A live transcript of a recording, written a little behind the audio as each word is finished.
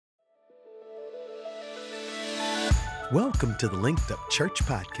Welcome to the Linked Up Church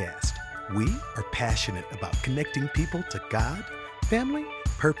Podcast. We are passionate about connecting people to God, family,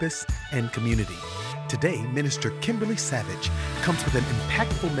 purpose, and community. Today, Minister Kimberley Savage comes with an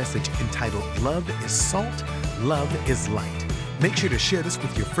impactful message entitled Love is Salt, Love is Light. Make sure to share this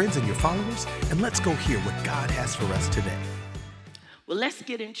with your friends and your followers, and let's go hear what God has for us today. Well, let's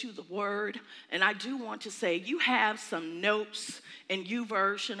get into the word. And I do want to say you have some notes in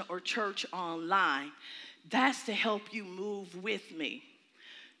YouVersion or Church Online. That's to help you move with me.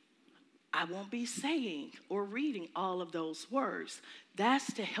 I won't be saying or reading all of those words.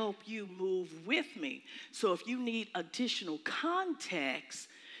 That's to help you move with me. So if you need additional context,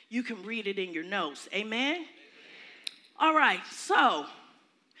 you can read it in your notes. Amen? All right, so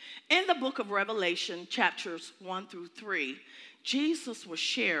in the book of Revelation, chapters 1 through 3, Jesus was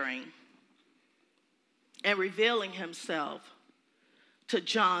sharing and revealing himself to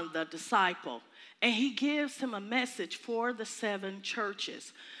John the disciple. And he gives him a message for the 7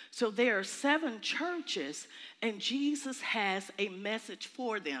 churches. So there are 7 churches, and Jesus has a message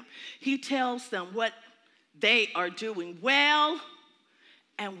for them. He tells them what they are doing well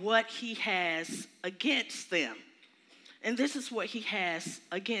and what he has against them. And this is what he has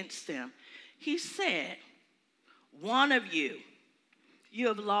against them. He said, one of you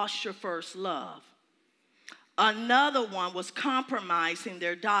have lost your first love. Another one was compromising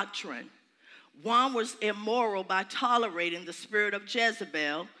their doctrine. One was immoral by tolerating the spirit of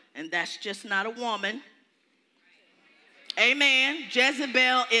Jezebel, and that's just not a woman. Amen.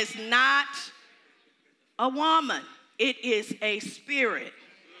 Jezebel is not a woman. It is a spirit.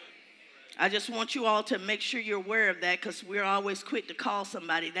 I just want you all to make sure you're aware of that, because we're always quick to call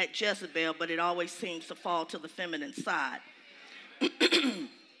somebody that Jezebel, but it always seems to fall to the feminine side.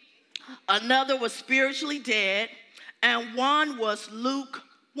 Another was spiritually dead, and one was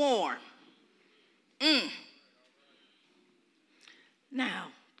lukewarm. Now,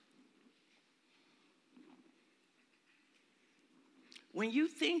 when you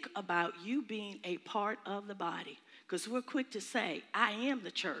think about you being a part of the body, because we're quick to say, I am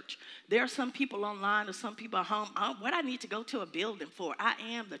the church. There are some people online or some people at home, what I need to go to a building for? I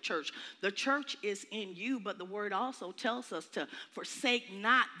am the church. The church is in you, but the word also tells us to forsake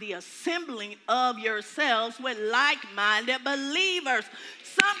not the assembling of yourselves with like-minded believers.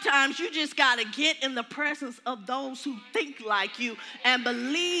 Sometimes you just got to get in the presence of those who think like you and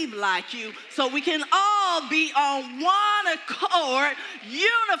believe like you, so we can all be on one accord,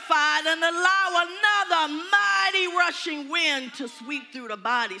 unified, and allow another mighty rushing wind to sweep through the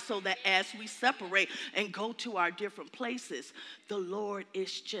body, so that as we separate and go to our different places, the Lord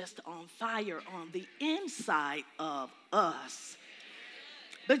is just on fire on the inside of us.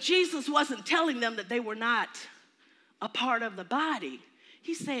 But Jesus wasn't telling them that they were not a part of the body.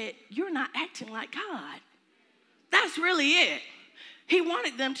 He said, you're not acting like God. That's really it. He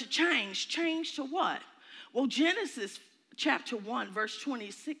wanted them to change. Change to what? Well, Genesis chapter 1, verse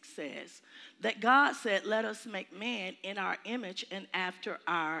 26 says that God said, let us make man in our image and after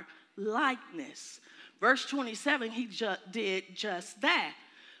our likeness. Verse 27, he did just that.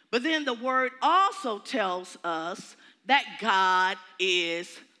 But then the word also tells us that God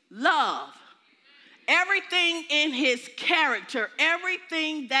is love. Everything in his character,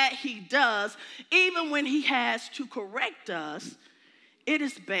 everything that he does, even when he has to correct us, it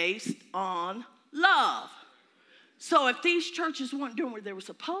is based on love. So if these churches weren't doing what they were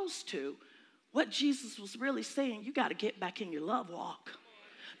supposed to, what Jesus was really saying, you got to get back in your love walk.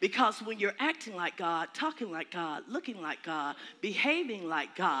 Because when you're acting like God, talking like God, looking like God, behaving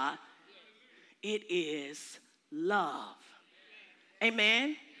like God, it is love.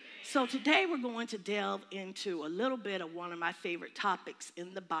 Amen? So today we're going to delve into a little bit of one of my favorite topics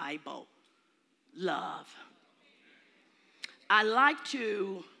in the Bible, love. I like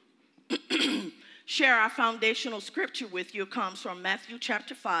to share our foundational scripture with you. It comes from Matthew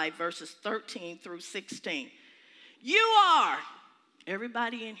chapter 5, verses 13 through 16. You are,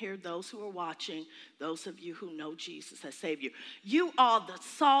 everybody in here, those who are watching, those of you who know Jesus as Savior, you are the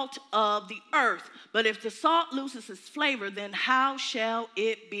salt of the earth. But if the salt loses its flavor, then how shall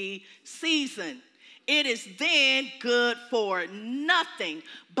it be seasoned? It is then good for nothing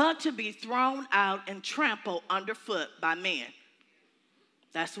but to be thrown out and trampled underfoot by men.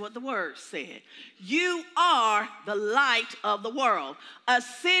 That's what the word said. You are the light of the world. A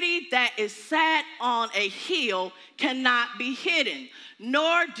city that is set on a hill cannot be hidden,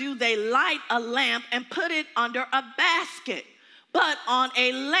 nor do they light a lamp and put it under a basket, but on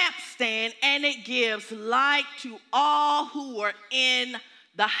a lampstand, and it gives light to all who are in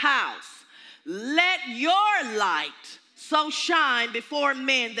the house. Let your light so shine before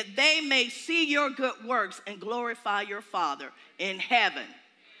men that they may see your good works and glorify your Father in heaven.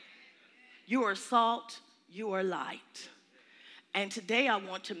 You are salt, you are light. And today I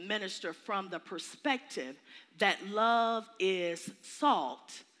want to minister from the perspective that love is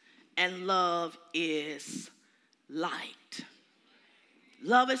salt and love is light.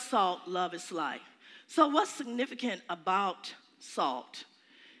 Love is salt, love is light. So what's significant about salt?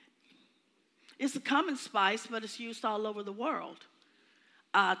 It's a common spice, but it's used all over the world.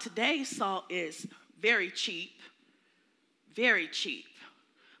 Today, salt is very cheap, very cheap.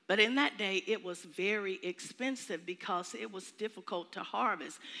 But in that day, it was very expensive because it was difficult to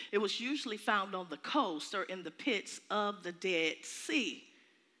harvest. It was usually found on the coast or in the pits of the Dead Sea.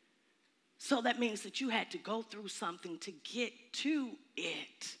 So that means that you had to go through something to get to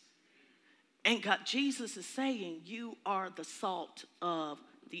it. And God, Jesus is saying, you are the salt of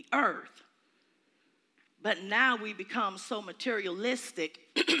the earth. But now we become so materialistic,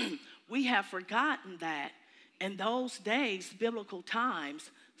 we have forgotten that in those days, biblical times,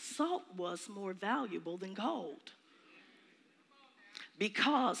 salt was more valuable than gold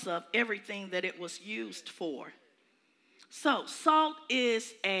because of everything that it was used for. So salt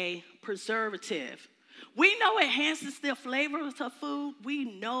is a preservative. We know it enhances the flavors of food. We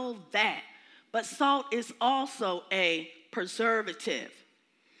know that. But salt is also a preservative.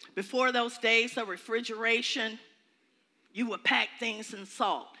 Before those days of refrigeration, you would pack things in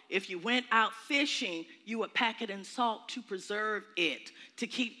salt. If you went out fishing, you would pack it in salt to preserve it, to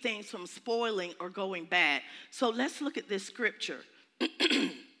keep things from spoiling or going bad. So let's look at this scripture. 2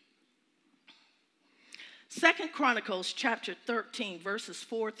 Chronicles chapter 13, verses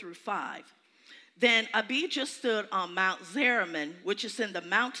 4 through 5. Then Abijah stood on Mount Zeraman, which is in the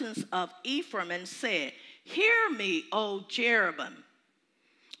mountains of Ephraim, and said, "Hear me, O Jeroboam,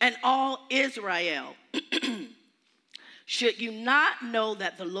 and all Israel. Should you not know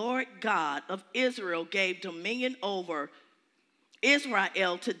that the Lord God of Israel gave dominion over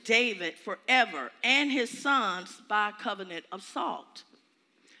Israel to David forever, and his sons by a covenant of salt?"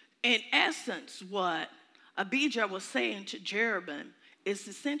 In essence, what Abijah was saying to Jeroboam is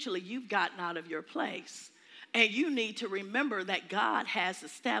essentially, you've gotten out of your place. And you need to remember that God has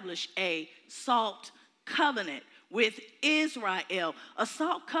established a salt covenant with Israel. A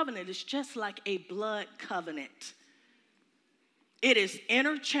salt covenant is just like a blood covenant. It is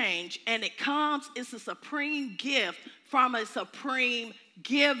interchange, and it's a supreme gift from a supreme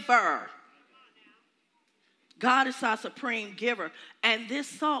giver. God is our supreme giver. And this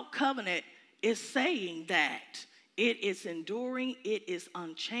salt covenant is saying that it is enduring, it is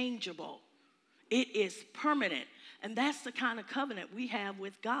unchangeable, it is permanent. And that's the kind of covenant we have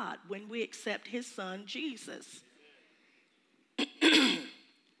with God when we accept his son, Jesus.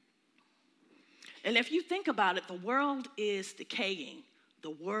 And if you think about it, the world is decaying. The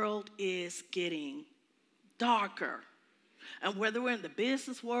world is getting darker. And whether we're in the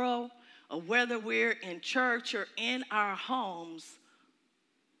business world or whether we're in church or in our homes,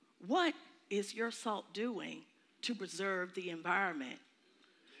 what is your salt doing to preserve the environment?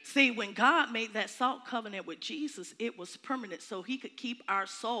 See, when God made that salt covenant with Jesus, it was permanent so he could keep our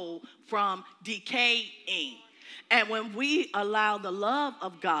soul from decaying. And when we allow the love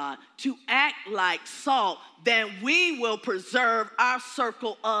of God to act like salt, then we will preserve our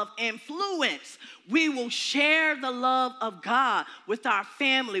circle of influence. We will share the love of God with our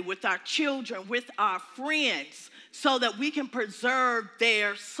family, with our children, with our friends, so that we can preserve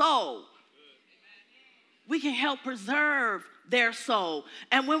their soul. We can help preserve their soul.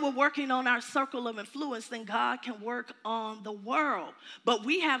 And when we're working on our circle of influence, then God can work on the world. But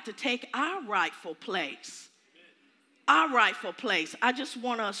we have to take our rightful place. Our rightful place. I just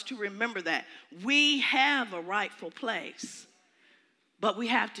want us to remember that. We have a rightful place, but we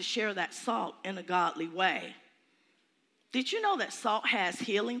have to share that salt in a godly way. Did you know that salt has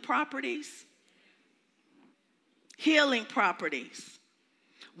healing properties? Healing properties.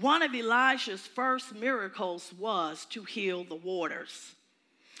 One of Elijah's first miracles was to heal the waters.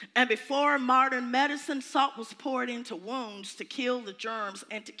 And before modern medicine, salt was poured into wounds to kill the germs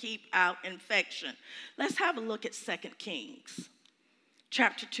and to keep out infection. Let's have a look at 2 Kings,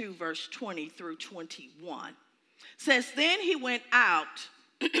 chapter 2, verse 20 through 21. It says, "Then he went out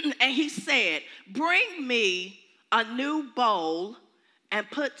and he said, 'Bring me a new bowl and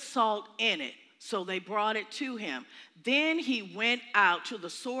put salt in it.' So they brought it to him. Then he went out to the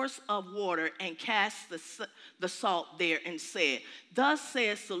source of water and cast the salt there and said, 'Thus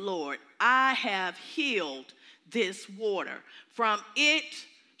says the Lord, I have healed this water. From it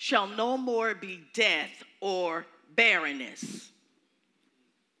shall no more be death or barrenness.'"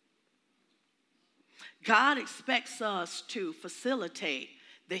 God expects us to facilitate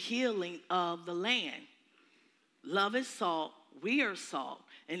the healing of the land. Love is salt. We are salt.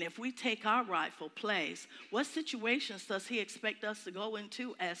 And if we take our rightful place, what situations does he expect us to go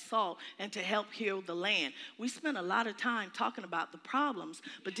into as salt and to help heal the land? We spend a lot of time talking about the problems,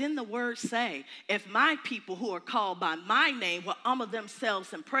 but didn't the word say, if my people who are called by my name will humble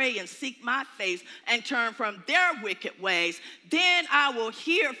themselves and pray and seek my face and turn from their wicked ways, then I will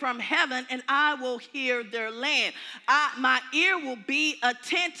hear from heaven and I will hear their land. My ear will be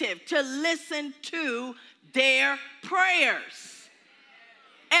attentive to listen to their prayers.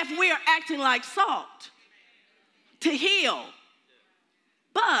 If we are acting like salt to heal.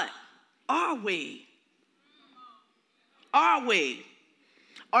 But are we? Are we?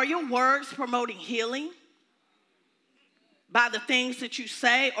 Are your words promoting healing by the things that you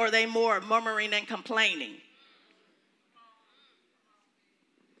say, or are they more murmuring and complaining?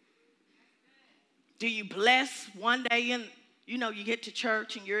 Do you bless one day and you get to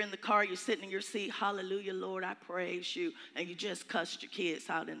church and you're in the car, you're sitting in your seat, hallelujah, Lord, I praise you, and you just cussed your kids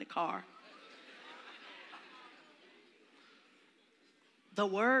out in the car? The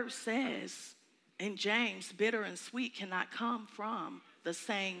word says in James, bitter and sweet cannot come from the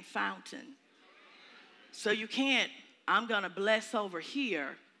same fountain. So you can't, I'm going to bless over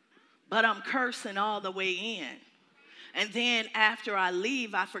here, but I'm cursing all the way in. And then after I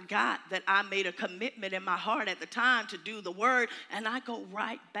leave, I forgot that I made a commitment in my heart at the time to do the word, and I go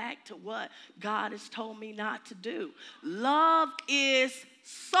right back to what God has told me not to do. Love is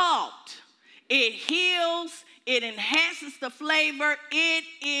salt. It heals. It enhances the flavor. It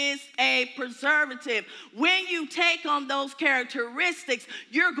is a preservative. When you take on those characteristics,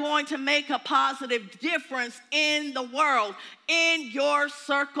 you're going to make a positive difference in the world, in your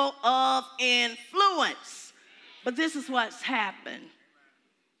circle of influence. But this is what's happened.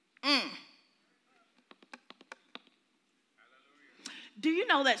 Do you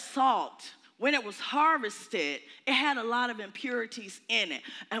know that salt, when it was harvested, it had a lot of impurities in it.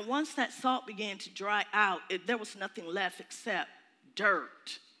 And once that salt began to dry out, there was nothing left except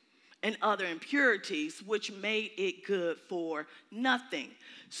dirt and other impurities, which made it good for nothing.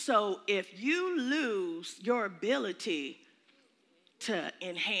 So if you lose your ability to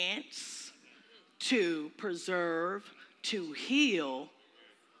enhance, to preserve, to heal,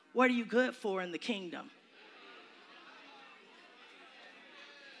 what are you good for in the kingdom?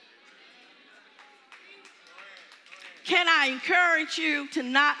 Can I encourage you to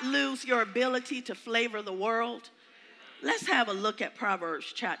not lose your ability to flavor the world? Let's have a look at Proverbs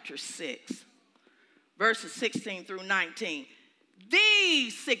chapter 6, verses 16 through 19.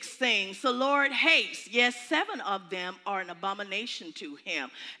 These 6 things the Lord hates, yes, 7 of them are an abomination to him.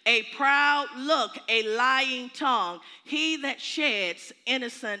 A proud look, a lying tongue, he that sheds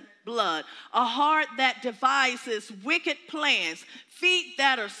innocent blood, a heart that devises wicked plans, feet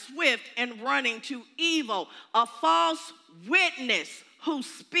that are swift in running to evil, a false witness who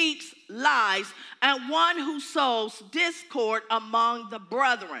speaks lies, and one who sows discord among the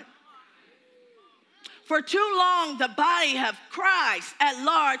brethren. For too long, the body of Christ at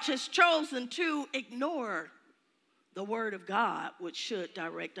large has chosen to ignore the word of God, which should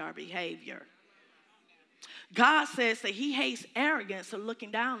direct our behavior. God says that he hates arrogance or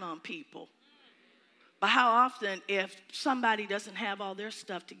looking down on people. But how often, if somebody doesn't have all their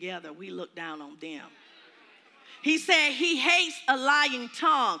stuff together, we look down on them? He said he hates a lying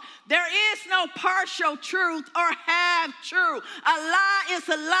tongue. There is no partial truth or half truth. A lie is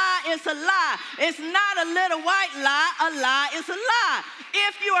a lie is a lie. It's not a little white lie. A lie is a lie.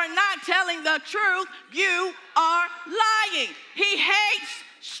 If you are not telling the truth, you are lying. He hates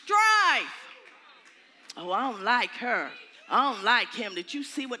strife. Oh, I don't like her. I don't like him. Did you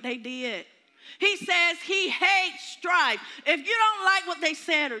see what they did? He says he hates strife. If you don't like what they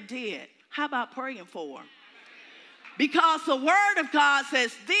said or did, how about praying for them? Because the word of God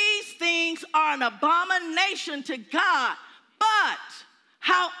says these things are an abomination to God. But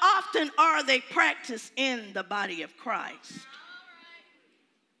how often are they practiced in the body of Christ?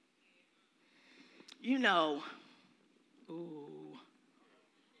 You know,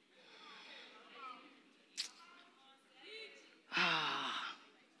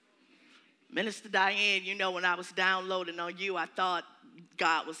 Minister Diane, you know, when I was downloading on you, I thought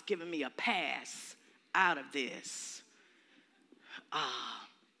God was giving me a pass out of this.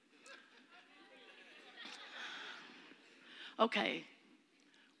 Okay,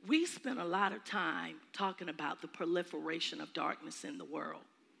 we spend a lot of time talking about the proliferation of darkness in the world.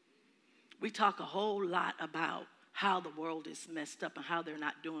 We talk a whole lot about how the world is messed up and how they're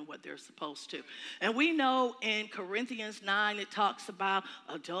not doing what they're supposed to. And we know in Corinthians 9, it talks about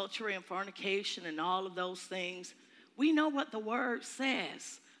adultery and fornication and all of those things. We know what the word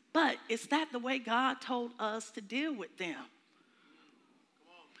says, but is that the way God told us to deal with them?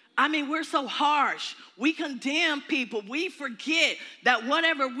 I mean, we're so harsh. We condemn people. We forget that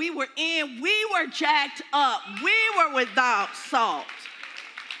whatever we were in, we were jacked up. We were without salt.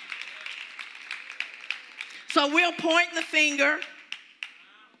 So we're pointing the finger,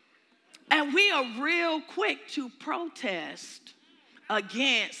 and we are real quick to protest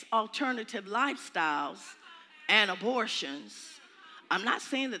against alternative lifestyles and abortions. I'm not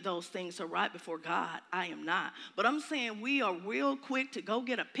saying that those things are right before God. I am not. But I'm saying we are real quick to go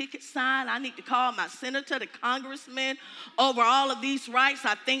get a picket sign. I need to call my senator, the congressman, over all of these rights.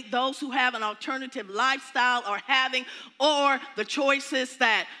 I think those who have an alternative lifestyle are having, or the choices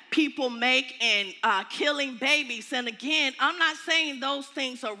that people make in killing babies. And again, I'm not saying those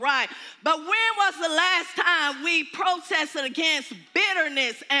things are right. But when was the last time we protested against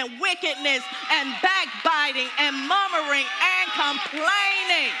bitterness and wickedness and backbiting and murmuring and complaining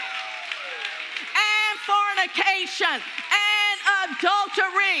and fornication and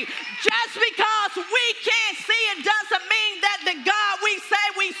adultery? Just because we can't see it doesn't mean that the God we say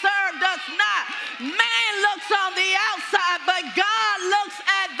we serve does not. Man looks on the outside, but God looks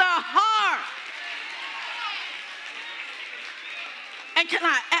at the heart. And can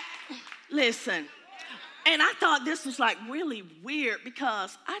I listen? And I thought this was like really weird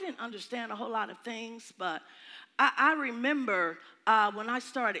because I didn't understand a whole lot of things, but I remember when I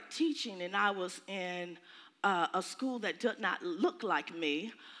started teaching and I was in a school that did not look like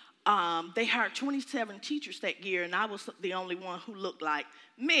me. They hired 27 teachers that year, and I was the only one who looked like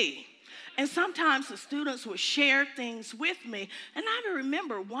me. And sometimes the students would share things with me, and I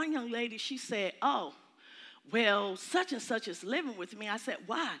remember one young lady, she said, "Oh, well, such and such is living with me." I said,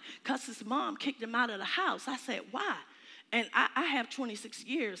 "Why?" "Because his mom kicked him out of the house." I said, "Why?" And I have 26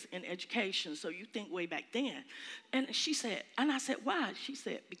 years in education, so you think way back then. And she said, and I said, "Why?" She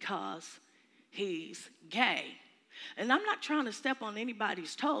said, "Because he's gay." And I'm not trying to step on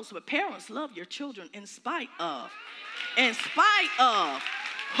anybody's toes, but parents love your children in spite of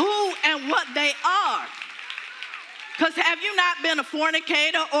who and what they are. Because have you not been a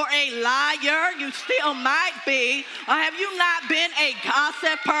fornicator or a liar? You still might be. Or have you not been a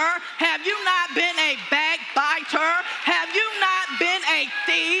gossiper? Have you not been a backbiter? Have you not been a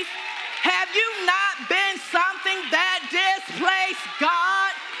thief? Have you not been something that displaced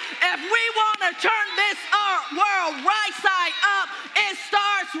God? If we want to turn this world right side up, it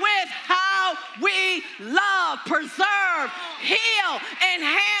starts with how we love, preserve, heal,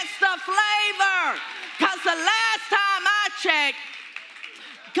 enhance the flavor. Because the last time I checked,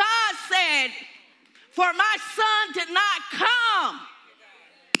 God said, "For my son did not come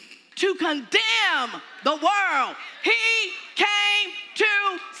to condemn the world. He came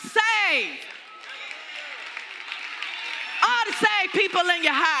to save." All the saved people in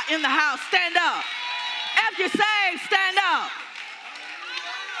the house, stand up. If you're saved, stand up.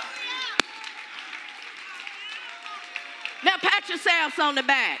 Now pat yourselves on the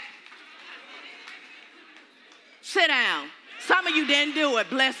back. Sit down. Some of you didn't do it,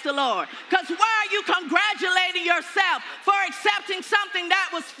 bless the Lord. Because why are you congratulating yourself for accepting something that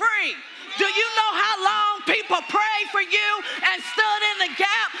was free? Do you know how long people prayed for you and stood in the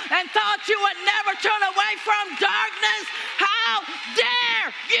gap and thought you would never turn away from darkness? How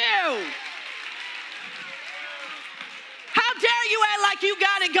dare you? How dare you act like you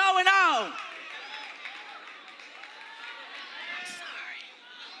got it going on?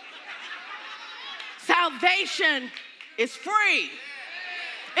 Salvation is free.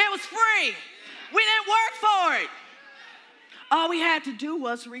 It was free. We didn't work for it. All we had to do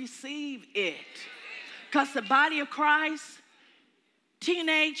was receive it. Because the body of Christ,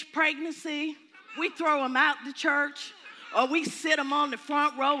 teenage pregnancy, we throw them out the church, or we sit them on the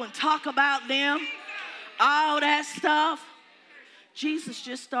front row and talk about them, all that stuff. Jesus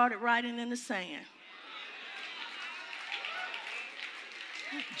just started writing in the sand.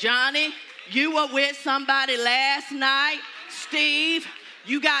 Johnny, you were with somebody last night. Steve,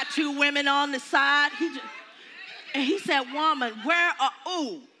 you got 2 women on the side. And he said, "Woman, where are,"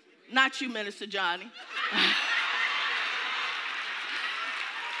 ooh, not you, Minister Johnny.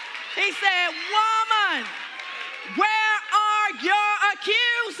 He said, "Woman, where are your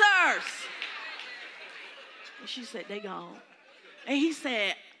accusers?" And she said, "They gone." And he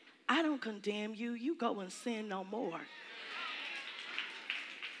said, "I don't condemn you. You go and sin no more."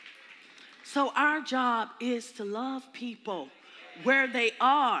 So our job is to love people where they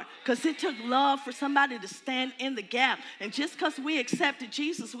are, because it took love for somebody to stand in the gap. And just because we accepted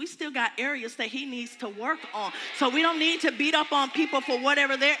Jesus, we still got areas that he needs to work on. So we don't need to beat up on people for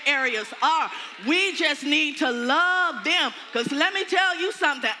whatever their areas are. We just need to love them, because let me tell you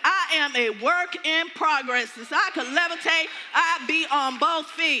something. I am a work in progress. Since I could levitate, I'd be on both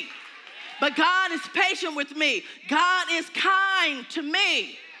feet. But God is patient with me. God is kind to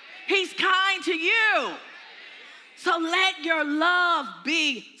me. He's kind to you. So let your love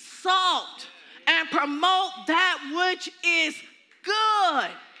be salt and promote that which is good,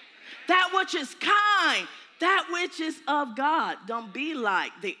 that which is kind, that which is of God. Don't be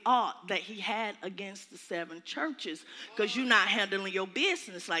like the ought that he had against the 7 churches, because you're not handling your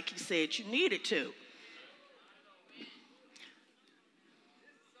business like he said you needed to.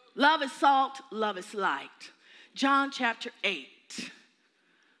 Love is salt, love is light. John chapter 8,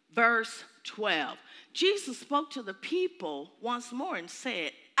 verse 12. Jesus spoke to the people once more and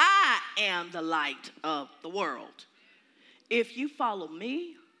said, I am the light of the world. If you follow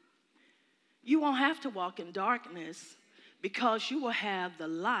me, you won't have to walk in darkness, because you will have the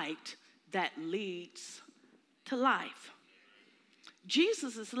light that leads to life.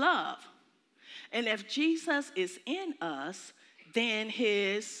 Jesus is love. And if Jesus is in us, then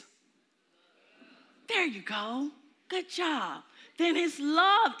there you go. Good job. Then his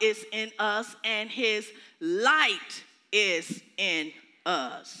love is in us and his light is in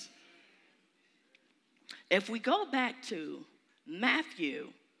us. If we go back to Matthew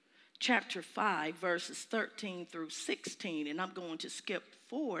chapter 5, verses 13 through 16, and I'm going to skip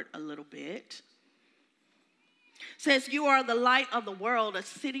forward a little bit. Says, you are the light of the world, a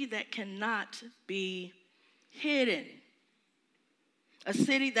city that cannot be hidden. A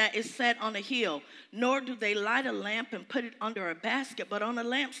city that is set on a hill, nor do they light a lamp and put it under a basket, but on a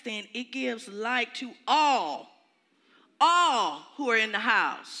lampstand. It gives light to all who are in the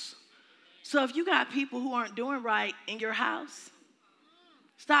house. So if you got people who aren't doing right in your house,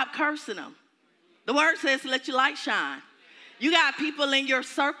 stop cursing them. The word says, let your light shine. You got people in your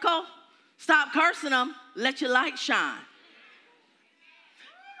circle, stop cursing them, let your light shine.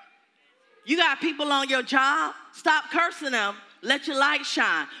 You got people on your job, stop cursing them, let your light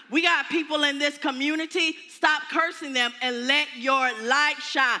shine. We got people in this community, stop cursing them and let your light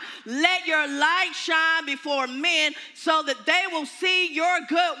shine. Let your light shine before men so that they will see your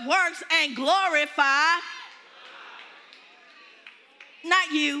good works and glorify.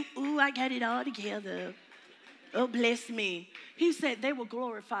 Not you. Ooh, I got it all together. Oh, bless me. He said they will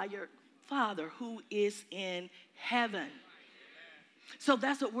glorify your Father who is in heaven. So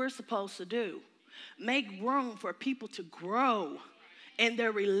that's what we're supposed to do. Make room for people to grow in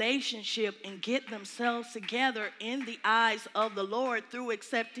their relationship and get themselves together in the eyes of the Lord through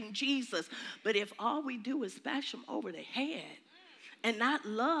accepting Jesus. But if all we do is bash them over the head and not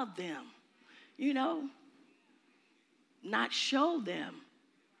love them, not show them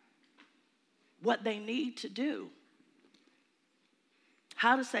what they need to do,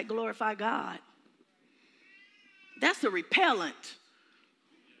 how does that glorify God? That's a repellent.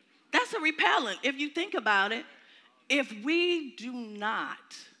 That's a repellent. If you think about it, if we do not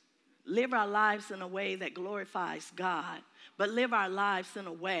live our lives in a way that glorifies God, but live our lives in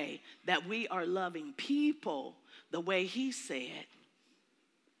a way that we are loving people the way he said,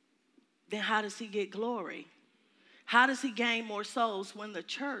 then how does he get glory? How does he gain more souls when the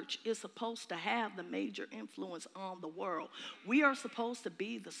church is supposed to have the major influence on the world? We are supposed to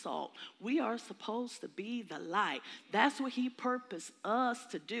be the salt. We are supposed to be the light. That's what he purposed us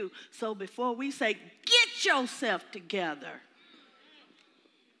to do. So before we say, get yourself together.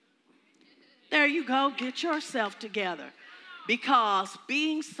 There you go, get yourself together. Because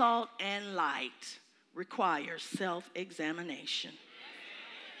being salt and light requires self-examination.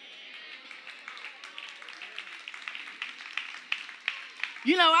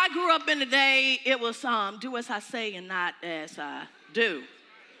 I grew up in the day, it was do as I say and not as I do.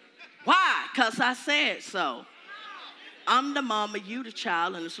 Why? Because I said so. I'm the mama, you the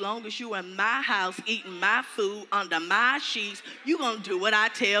child, and as long as you in my house eating my food under my sheets, you're going to do what I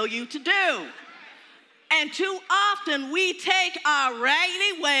tell you to do. And too often we take our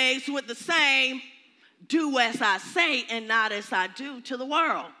raggedy ways with the same do as I say and not as I do to the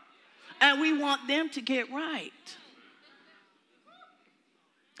world. And we want them to get right.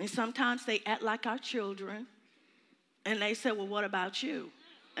 And sometimes they act like our children, and they say, well, what about you?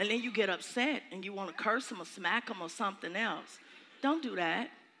 And then you get upset, and you want to curse them or smack them or something else. Don't do that.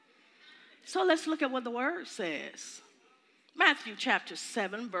 So let's look at what the word says. Matthew chapter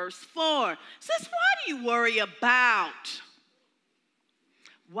 7, verse 4 says, why do you worry about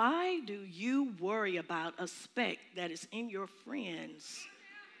Why do you worry about a speck that is in your friend's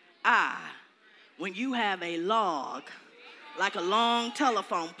eye when you have a log, like a long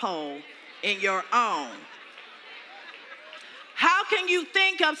telephone pole, in your own? How can you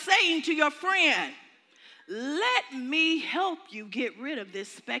think of saying to your friend, let me help you get rid of this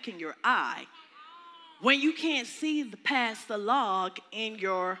speck in your eye, when you can't see past the log in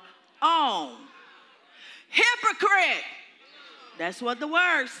your own? Hypocrite! That's what the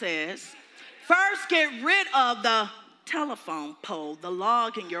word says. First, get rid of the telephone pole, the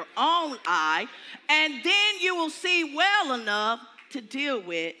log in your own eye, and then you will see well enough to deal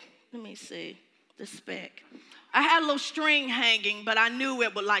with, the speck. I had a little string hanging, but I knew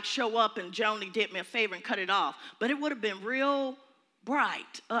it would like show up, and Joni did me a favor and cut it off. But it would have been real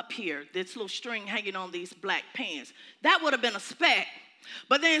bright up here, this little string hanging on these black pants. That would have been a speck.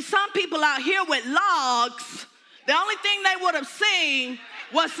 But then some people out here with logs, the only thing they would have seen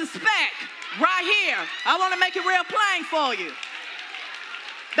was the speck right here. I want to make it real plain for you.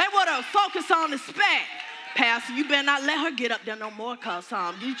 They would have focused on the speck. Pastor, you better not let her get up there no more, because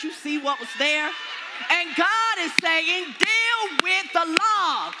did you see what was there? And God is saying, deal with the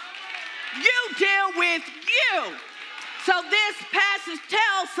log. You deal with you. So this passage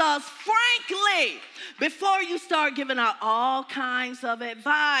tells us, frankly, before you start giving out all kinds of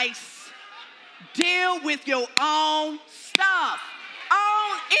advice, deal with your own stuff.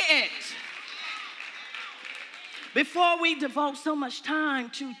 Own it. Before we devote so much time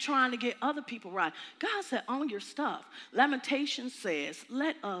to trying to get other people right, God said, own your stuff. Lamentations says,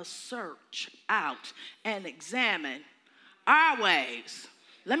 let us search out and examine our ways.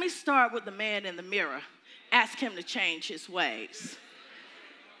 Let me start with the man in the mirror. Ask him to change his ways.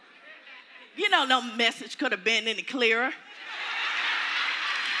 You know, no message could have been any clearer.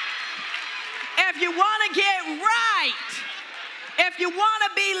 If you want to get right, if you want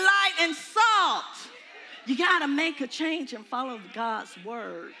to be light and salt, you got to make a change and follow God's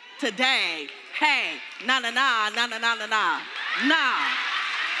word today. Hey, nah.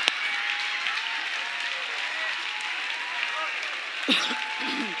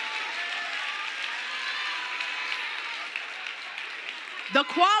 The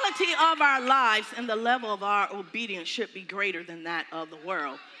quality of our lives and the level of our obedience should be greater than that of the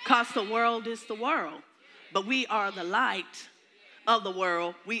world, because the world is the world. But we are the light of the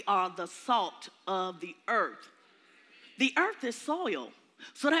world. We are the salt of the earth. The earth is soil.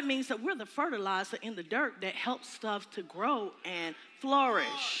 So that means that we're the fertilizer in the dirt that helps stuff to grow and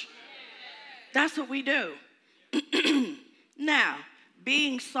flourish. That's what we do. Now,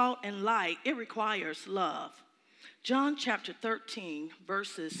 being salt and light, it requires love. John chapter 13,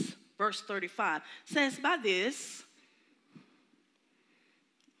 verse 35 says,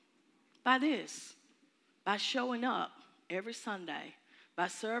 by showing up every Sunday, by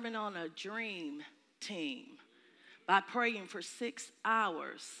serving on a dream team, by praying for 6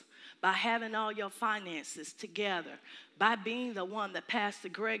 hours, by having all your finances together, by being the one that Pastor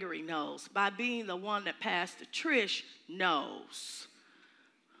Gregory knows, by being the one that Pastor Trish knows.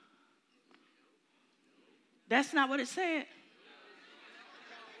 That's not what it said.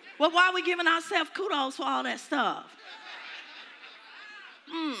 Well, why are we giving ourselves kudos for all that stuff?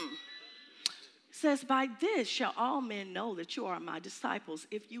 It says, by this shall all men know that you are my disciples,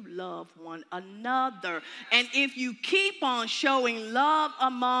 if you love one another. And if you keep on showing love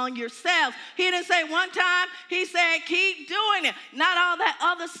among yourselves. He didn't say one time, he said keep doing it. Not all that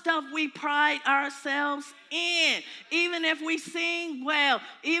other stuff we pride ourselves in. Even if we sing well,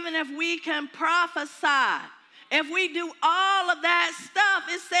 even if we can prophesy. If we do all of that stuff,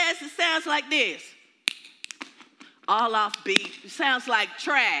 it sounds like this. All off beat. It sounds like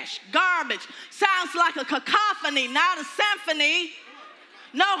trash, garbage. Sounds like a cacophony, not a symphony.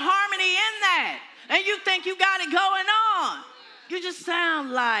 No harmony in that. And you think you got it going on. You just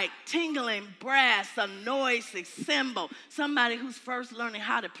sound like tingling brass, a noisy cymbal. Somebody who's first learning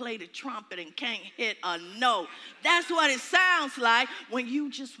how to play the trumpet and can't hit a note. That's what it sounds like when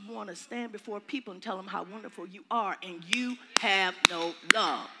you just want to stand before people and tell them how wonderful you are and you have no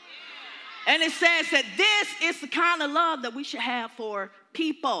love. And it says that this is the kind of love that we should have for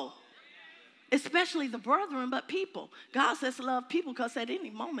people. Especially the brethren, but people. God says to love people because at any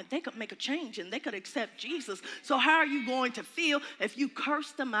moment they could make a change and they could accept Jesus. So how are you going to feel if you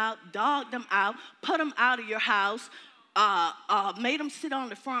curse them out, dog them out, put them out of your house, made them sit on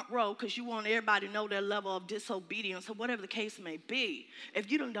the front row because you want everybody to know their level of disobedience or whatever the case may be? If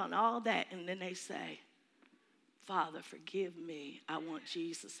you done all that and then they say, Father, forgive me. I want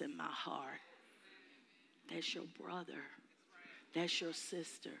Jesus in my heart. That's your brother. That's your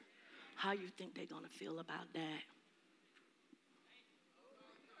sister. How you think they're going to feel about that?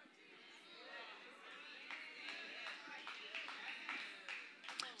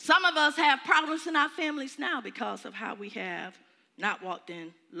 Some of us have problems in our families now because of how we have not walked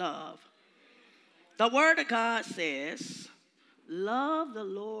in love. The Word of God says, love the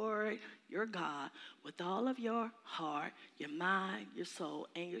Lord your God with all of your heart, your mind, your soul,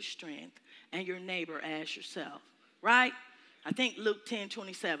 and your strength, and your neighbor as yourself. Right? I think Luke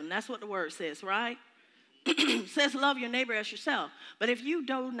 10:27. That's what the Word says, right? It says love your neighbor as yourself. But if you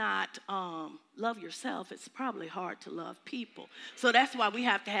do not love yourself, it's probably hard to love people. So that's why we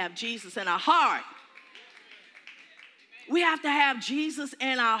have to have Jesus in our heart. We have to have Jesus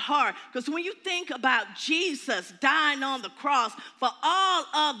in our heart. Because when you think about Jesus dying on the cross for all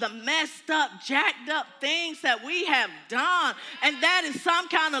of the messed up, jacked up things that we have done, and that is some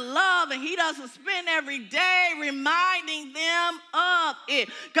kind of love, and he doesn't spend every day reminding them of it.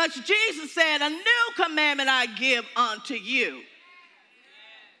 Because Jesus said, a new commandment I give unto you,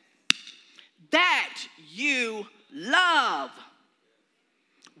 that you love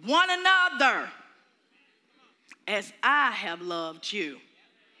one another as I have loved you.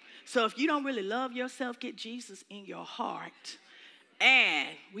 So if you don't really love yourself, get Jesus in your heart. And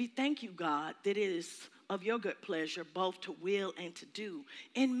we thank you, God, that it is of your good pleasure both to will and to do.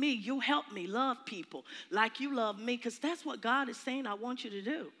 In me, you'll help me love people like you love me, because that's what God is saying I want you to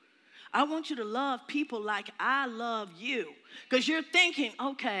do. I want you to love people like I love you. Because you're thinking,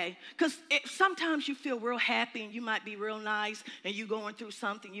 okay, because sometimes you feel real happy and you might be real nice and you going through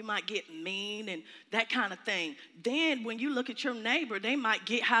something, you might get mean and that kind of thing. Then when you look at your neighbor, they might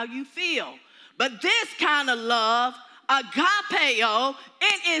get how you feel. But this kind of love, agapeo,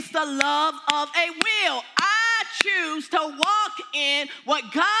 it is the love of a will. I choose to walk in what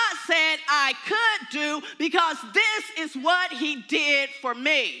God said I could do because this is what he did for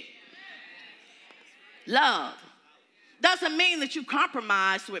me. Love doesn't mean that you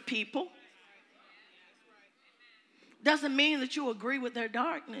compromise with people. Doesn't mean that you agree with their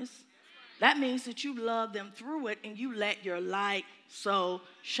darkness. That means that you love them through it and you let your light so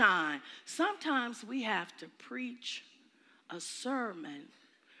shine. Sometimes we have to preach a sermon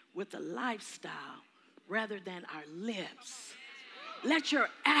with a lifestyle rather than our lips. Let your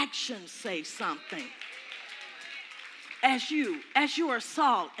actions say something. As you are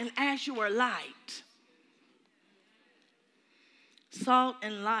salt and as you are light. Salt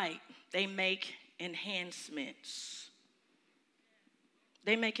and light, they make enhancements.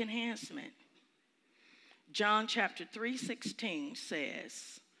 They make enhancement. John chapter 3:16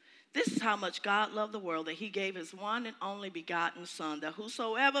 says, this is how much God loved the world, that he gave his one and only begotten Son, that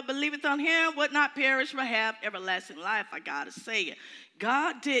whosoever believeth on him would not perish but have everlasting life. I got to say it.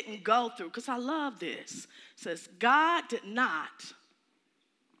 God didn't go through, because I love this. It says, God did not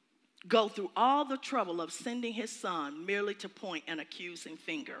go through all the trouble of sending his Son merely to point an accusing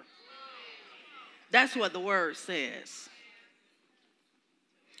finger. That's what the word says.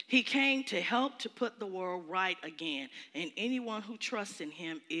 He came to help to put the world right again, and anyone who trusts in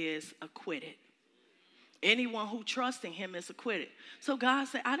him is acquitted. Anyone who trusts in him is acquitted. So God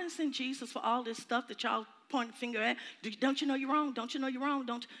said, I didn't send Jesus for all this stuff that y'all point the finger at. Don't you know you're wrong? Don't you know you're wrong?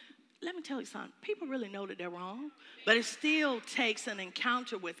 Let me tell you something. People really know that they're wrong, but it still takes an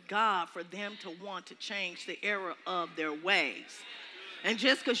encounter with God for them to want to change the error of their ways. And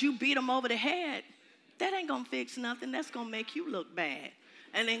just because you beat them over the head, that ain't going to fix nothing. That's going to make you look bad.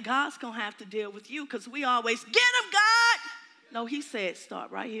 And then God's going to have to deal with you, because we always, get him, God. No, he said, start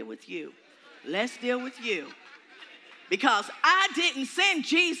right here with you. Let's deal with you. Because I didn't send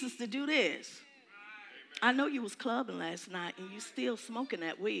Jesus to do this. I know you was clubbing last night and you still smoking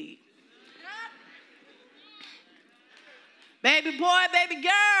that weed. Baby boy, baby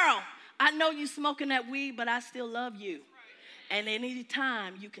girl, I know you smoking that weed, but I still love you. And at any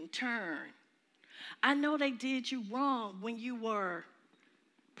time you can turn. I know they did you wrong when you were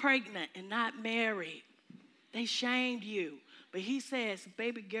pregnant and not married. They shamed you. But he says,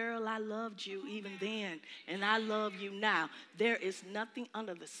 baby girl, I loved you even then, and I love you now. There is nothing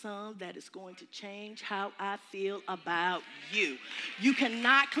under the sun that is going to change how I feel about you. You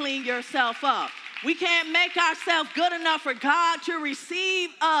cannot clean yourself up. We can't make ourselves good enough for God to receive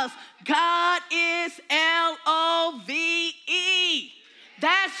us. God is L-O-V-E.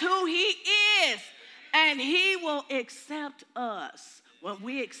 That's who he is. And he will accept us when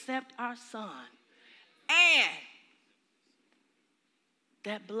we accept our Son. And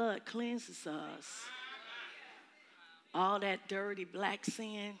that blood cleanses us. All that dirty black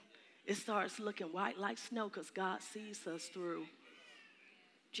sin, it starts looking white like snow because God sees us through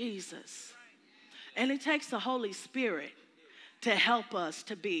Jesus. And it takes the Holy Spirit to help us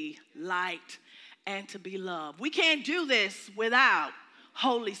to be light and to be loved. We can't do this without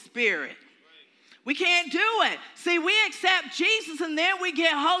Holy Spirit. We can't do it. See, we accept Jesus and then we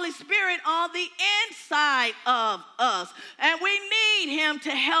get Holy Spirit on the inside of us. And we need him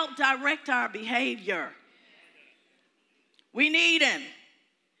to help direct our behavior. We need him.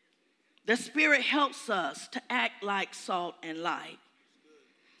 The Spirit helps us to act like salt and light.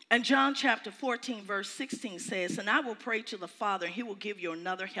 And John chapter 14, verse 16 says, and I will pray to the Father, and he will give you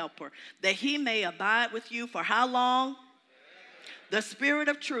another helper, that he may abide with you for how long? The Spirit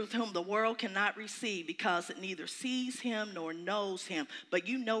of truth, whom the world cannot receive, because it neither sees him nor knows him. But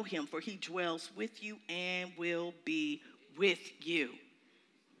you know him, for he dwells with you and will be with you.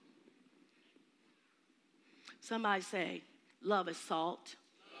 Somebody say, love is salt.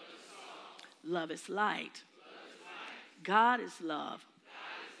 Love is light. God is love.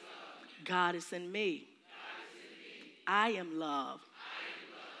 God is in me. I am love.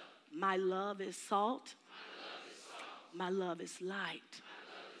 My love is salt. My love is light.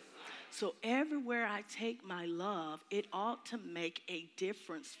 So everywhere I take my love, it ought to make a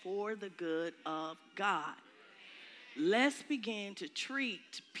difference for the good of God. Let's begin to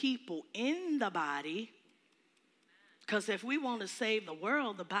treat people in the body. Because if we want to save the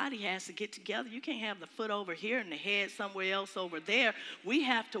world, the body has to get together. You can't have the foot over here and the head somewhere else over there. We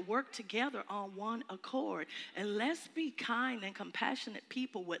have to work together on one accord. And let's be kind and compassionate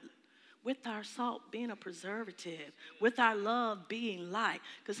people with our salt being a preservative, with our love being light.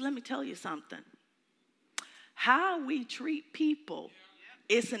 Because let me tell you something. How we treat people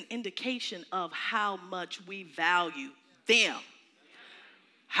is an indication of how much we value them.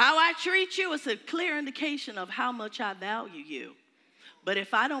 How I treat you is a clear indication of how much I value you. But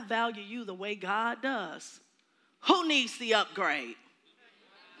if I don't value you the way God does, who needs the upgrade?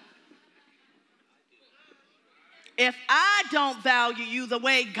 If I don't value you the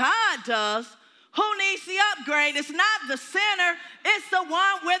way God does, who needs the upgrade? It's not the sinner. It's the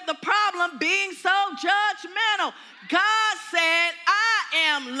one with the problem being so judgmental. God said, I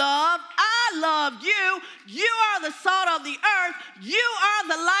am love. I love you. You are the salt of the earth. You are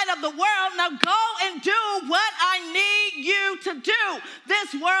the light of the world. Now go and do what I need you to do.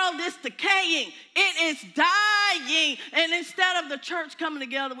 This world is decaying. It is dying. And instead of the church coming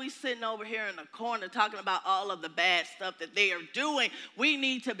together, we sitting over here in the corner talking about all of the bad stuff that they are doing. We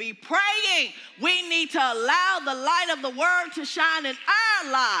need to be praying. We need to allow the light of the word to shine in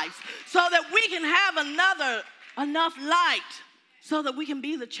our lives so that we can have enough light so that we can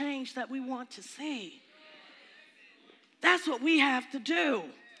be the change that we want to see. That's what we have to do.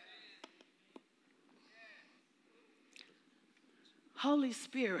 Holy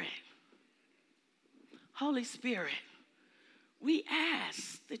Spirit, we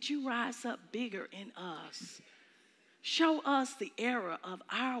ask that you rise up bigger in us. Show us the error of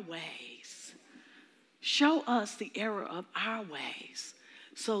our ways. Show us the error of our ways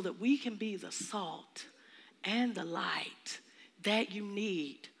so that we can be the salt and the light that you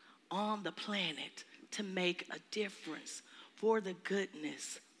need on the planet to make a difference for the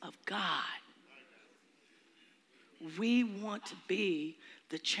goodness of God. We want to be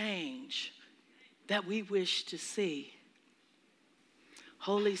the change that we wish to see.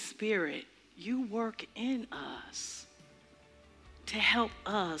 Holy Spirit, you work in us to help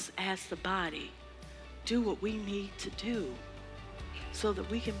us as the body do what we need to do so that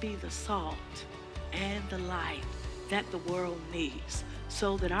we can be the salt and the light that the world needs,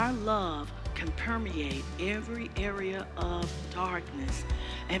 so that our love can permeate every area of darkness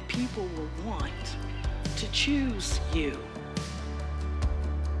and people will want to choose you.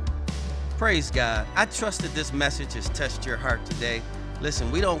 Praise God. I trust that this message has touched your heart today.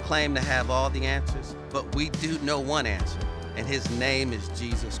 Listen, we don't claim to have all the answers, but we do know one answer, and his name is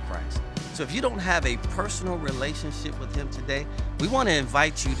Jesus Christ. So if you don't have a personal relationship with him today, we want to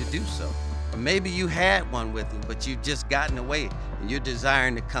invite you to do so. Or maybe you had one with him, but you've just gotten away and you're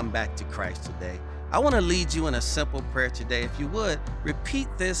desiring to come back to Christ today. I want to lead you in a simple prayer today. If you would, repeat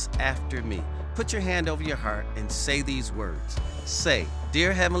this after me. Put your hand over your heart and say these words. Say,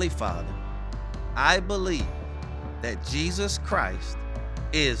 Dear Heavenly Father, I believe that Jesus Christ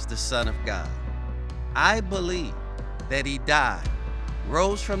is the Son of God. I believe that he died,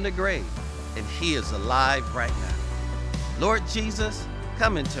 rose from the grave, and he is alive right now. Lord Jesus,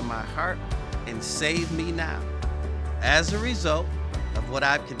 come into my heart and save me now. As a result of what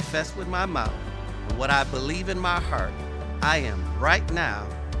I've confessed with my mouth and what I believe in my heart, I am right now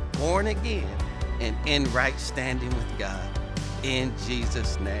born again and in right standing with God. In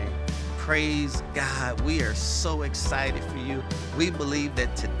Jesus' name. Praise God. We are so excited for you. We believe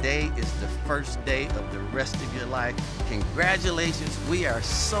that today is the first day of the rest of your life. Congratulations. We are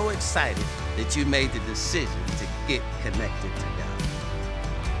so excited that you made the decision to get connected to God.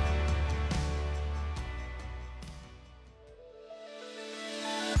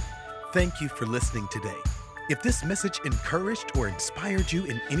 Thank you for listening today. If this message encouraged or inspired you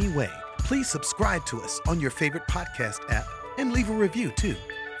in any way, please subscribe to us on your favorite podcast app and leave a review too.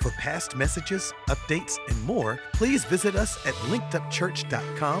 For past messages, updates, and more, please visit us at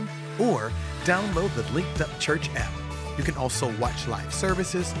linkedupchurch.com or download the Linked Up Church app. You can also watch live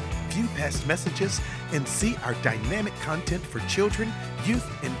services, view past messages, and see our dynamic content for children, youth,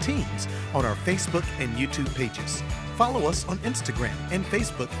 and teens on our Facebook and YouTube pages. Follow us on Instagram and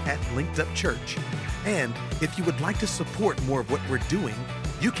Facebook at Linked Up Church. And if you would like to support more of what we're doing,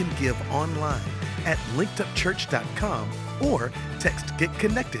 you can give online at linkedupchurch.com or text Get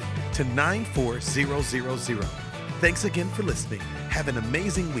Connected to 94000. Thanks again for listening. Have an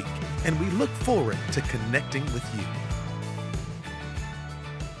amazing week, and we look forward to connecting with you.